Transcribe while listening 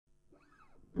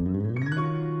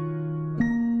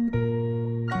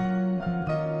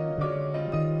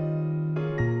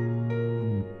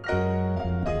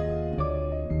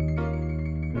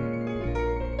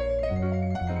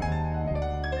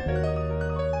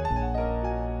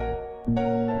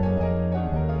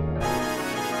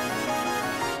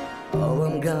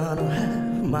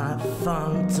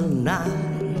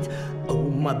tonight. Oh,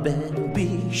 my bed will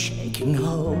be shaking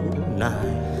all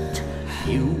night.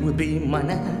 You will be mine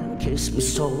and kiss me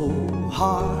so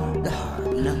hard.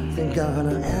 Nothing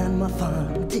gonna end my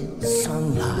fun till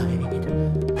sunlight.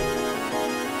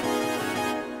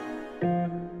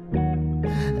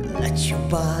 Let your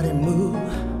body move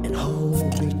and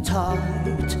hold me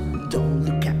tight. Don't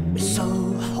look at me so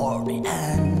horny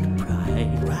and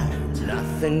bright.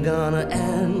 Nothing gonna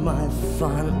end my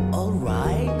fun,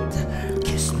 alright.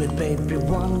 Kiss me baby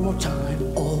one more time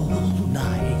all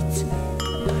night.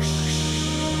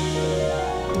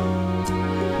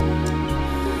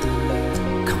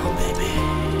 Come on baby,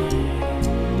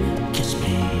 kiss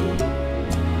me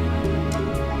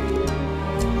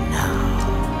now.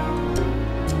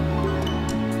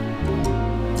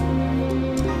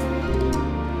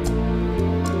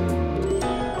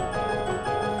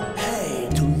 Hey,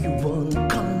 do you wanna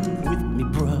come with me,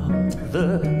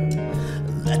 brother?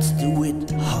 Let's do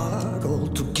it hard all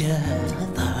together.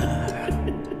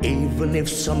 Even if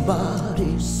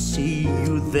somebody see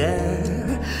you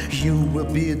there, you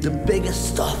will be the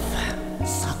biggest of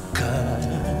suckers.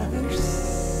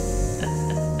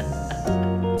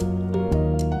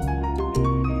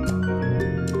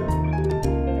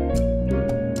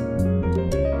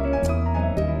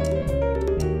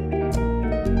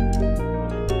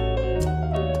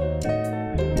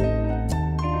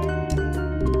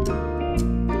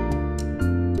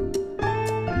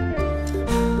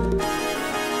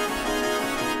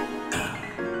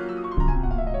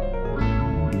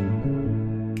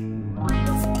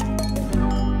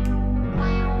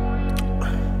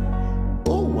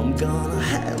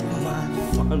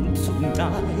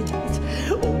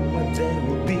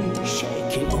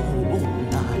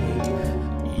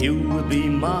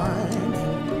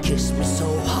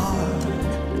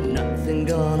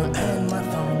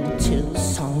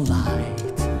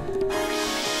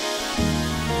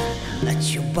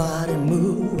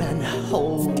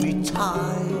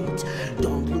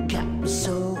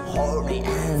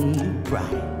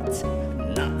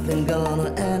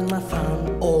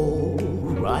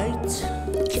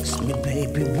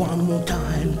 One more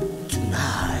time.